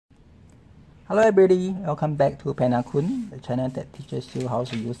Hello everybody, welcome back to Penakun, the channel that teaches you how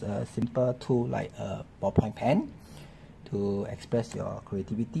to use a simple tool like a ballpoint pen to express your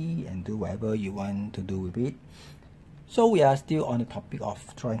creativity and do whatever you want to do with it. So we are still on the topic of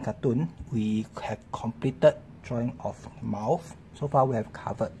drawing cartoon. We have completed drawing of mouth. So far we have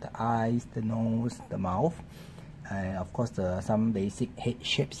covered the eyes, the nose, the mouth, and of course some basic head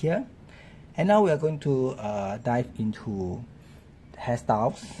shapes here. And now we are going to dive into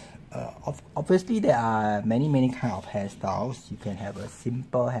hairstyles. Obviously there are many kind of hairstyles. You can have a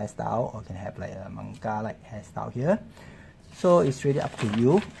simple hairstyle or you can have like a manga like hairstyle here. So it's really up to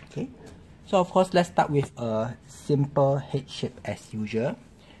you. Okay, so of course let's start with a simple head shape as usual.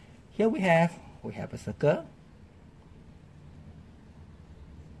 Here we have a circle.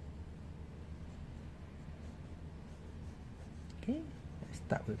 Okay, let's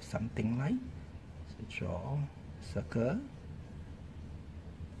start with something like, so draw a circle.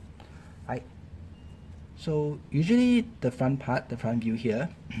 Right, so usually the front part, the front view here,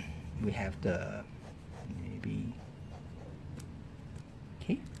 we have the maybe,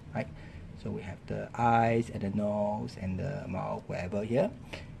 okay, right, so we have the eyes and the nose and the mouth, wherever here,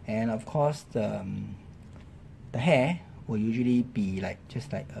 and of course the hair will usually be like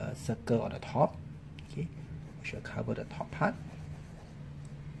just like a circle on the top. Okay, we should cover the top part.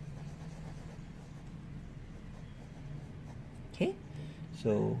 Okay,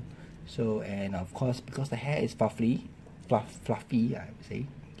 so and of course because the hair is fluffy I would say,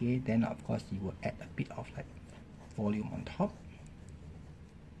 okay, then of course you will add a bit of like volume on top.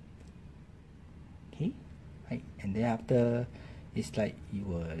 Okay, right, and then after it's like you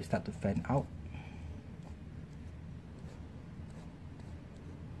will start to fan out.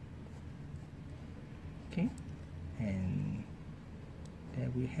 Okay, and there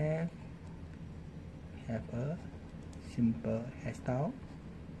we have a simple hairstyle.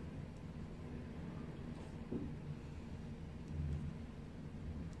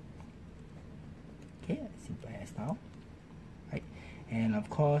 Okay, simple hairstyle, right, and of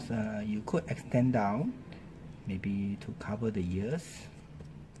course you could extend down maybe to cover the ears.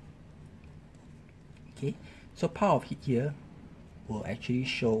 Okay, so part of it here will actually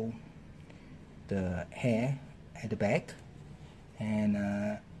show the hair at the back, and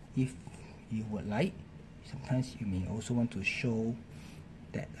if you would like, sometimes you may also want to show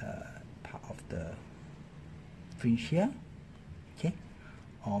that part of the fringe here. Okay,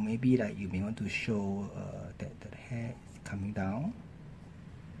 or maybe like you may want to show that the hair is coming down,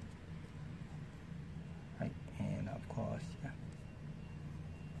 right, and of course, yeah.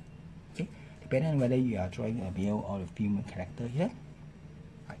 Okay, depending on whether you are drawing a male or a female character here.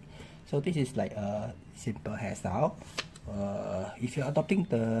 Right, so this is like a simple hairstyle. If you're adopting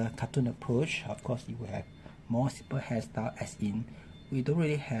the cartoon approach, of course you will have more simple hairstyle, as in we don't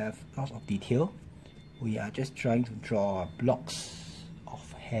really have lots of detail. We are just trying to draw blocks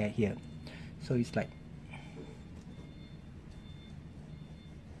of hair here. So it's like,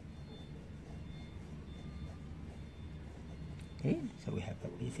 okay, so we have a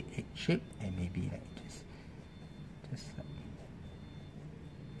basic head shape and maybe like just like,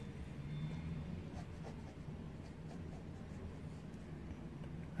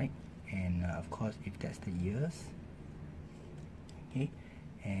 right, and of course if that's the ears, okay,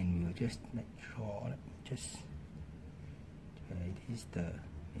 and we'll just like draw like just this is the,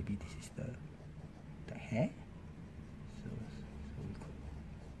 maybe this is the hair, so we could,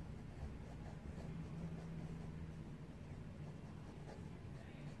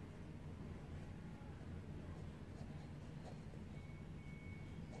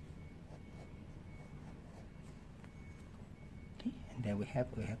 okay, and then we have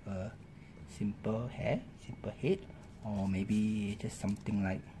a simple hair, simple head, or maybe just something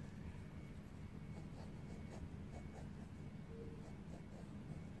like,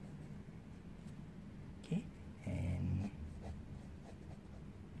 okay, and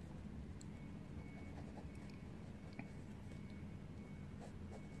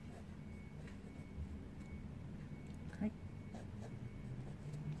right,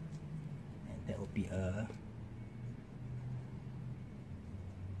 and that will be a,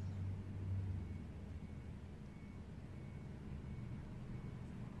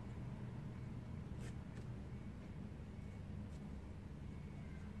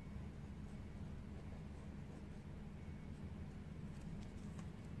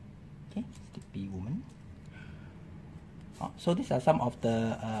 okay, sleepy woman. So these are some of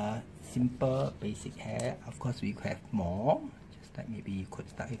the simple basic hair. Of course we could have more, just like maybe you could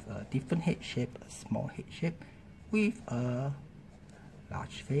start with a different head shape, a small head shape with a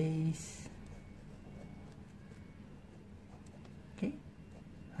large face. Okay,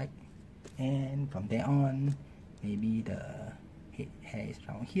 right, and from there on, maybe the head hair is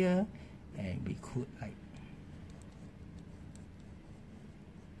down here, and we could like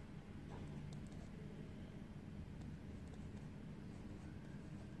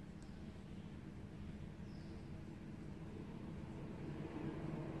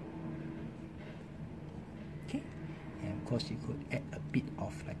okay, and of course you could add a bit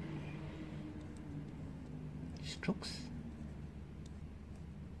of like strokes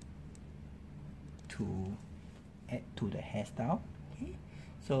to add to the hairstyle. Okay,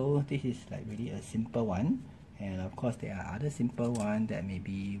 so this is like really a simple one, and of course there are other simple one that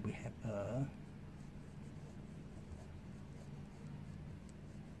maybe we have a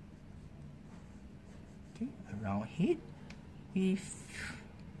round head with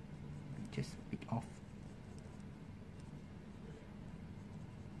just a bit of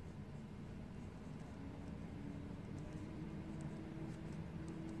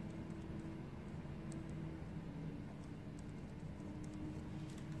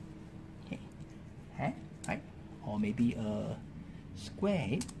head, right? Or maybe a square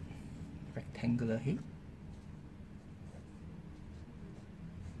head, rectangular head.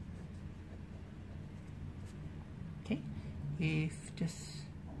 Okay, if just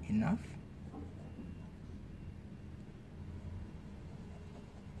enough.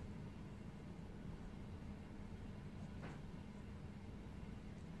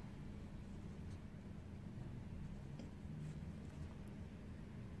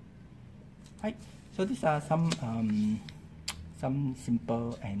 Right, so these are some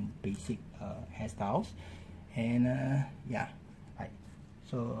simple and basic hairstyles, and yeah, right.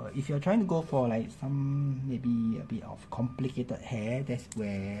 So if you're trying to go for like some maybe a bit of complicated hair, that's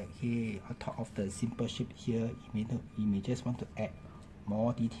where okay, on top of the simple shape here, you may just want to add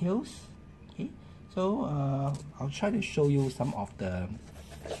more details. Okay, so I'll try to show you some of the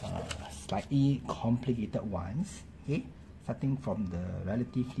slightly complicated ones. Okay, starting from the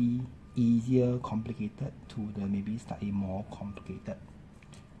relatively easier complicated to the maybe slightly more complicated,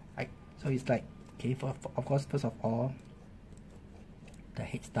 right? So it's like, okay, of course, first of all, the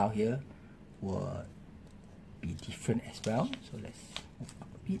head style here will be different as well. So let's move up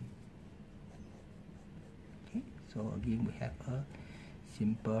a bit. Okay, so again we have a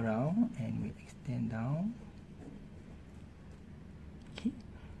simple round and we extend down. Okay,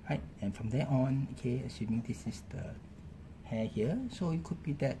 right, and from there on, okay, assuming this is the hair here, so it could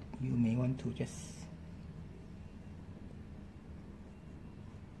be that you may want to just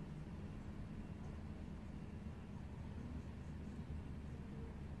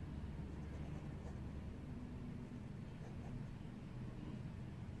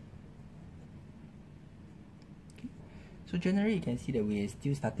okay. So generally you can see that we are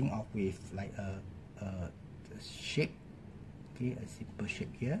still starting off with like a shape, okay, a simple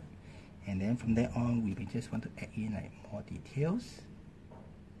shape here. And then from there on, we may just want to add in like more details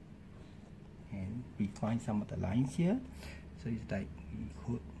and refine some of the lines here. So it's like we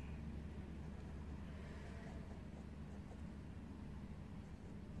could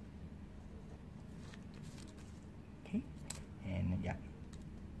okay, and yeah,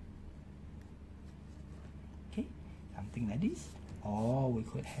 okay, something like this. Or we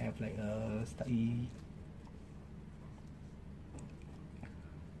could have like a slightly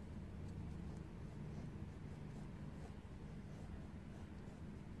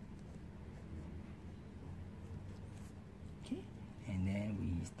and then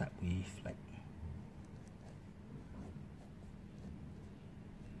we start with like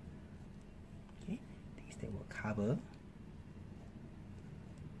okay, things that will cover.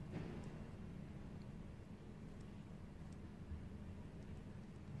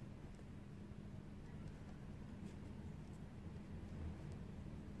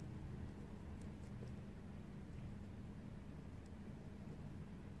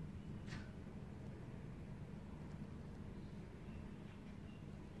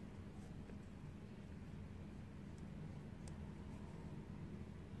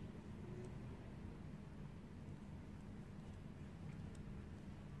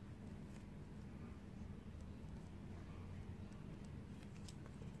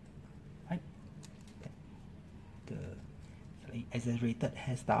 Exaggerated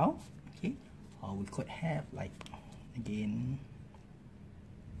hairstyle, okay, or we could have like again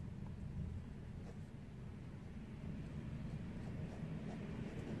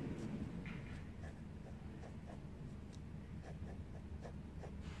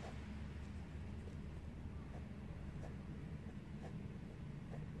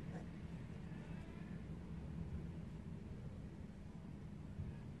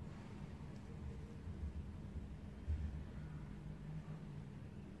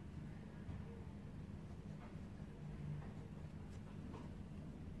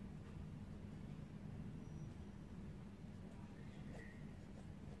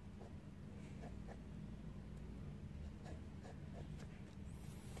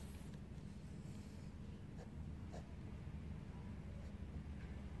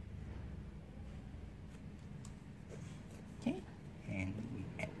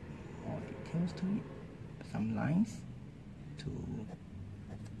details to it, some lines to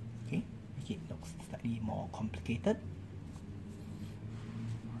make it look slightly more complicated.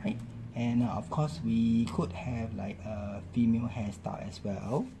 Right, and of course we could have like a female hairstyle as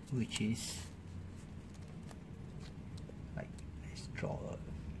well, which is like, let's draw a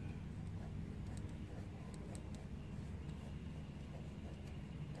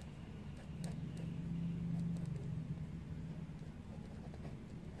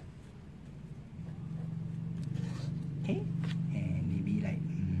and maybe like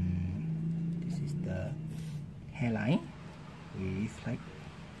this is the hairline with like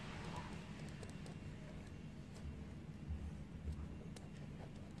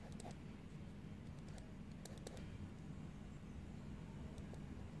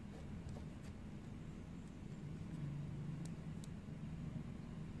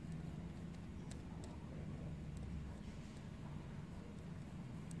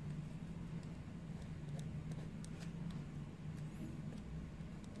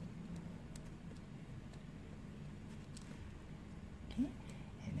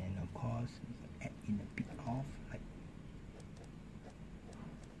and then of course we can add in a bit of like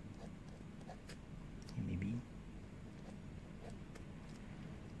maybe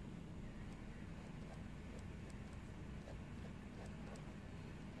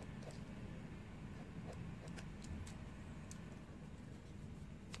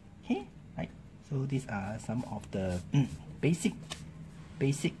right. So these are some of the basic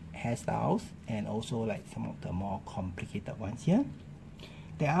hairstyles, and also like some of the more complicated ones here.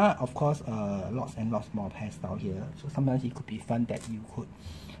 There are of course lots and lots more hairstyle here, so sometimes it could be fun that you could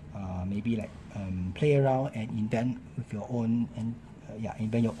maybe like play around and invent with your own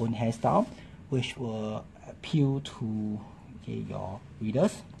invent your own hairstyle, which will appeal to your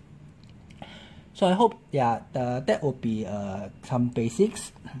readers. So I hope that will be some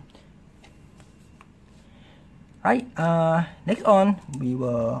basics. Right, next on we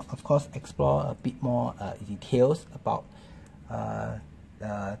will of course explore a bit more details about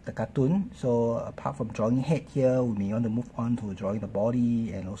the cartoon. So apart from drawing head here, we may want to move on to drawing the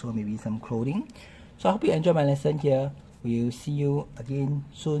body and also maybe some clothing. So I hope you enjoy my lesson here. We'll see you again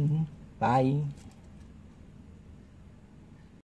soon. Bye.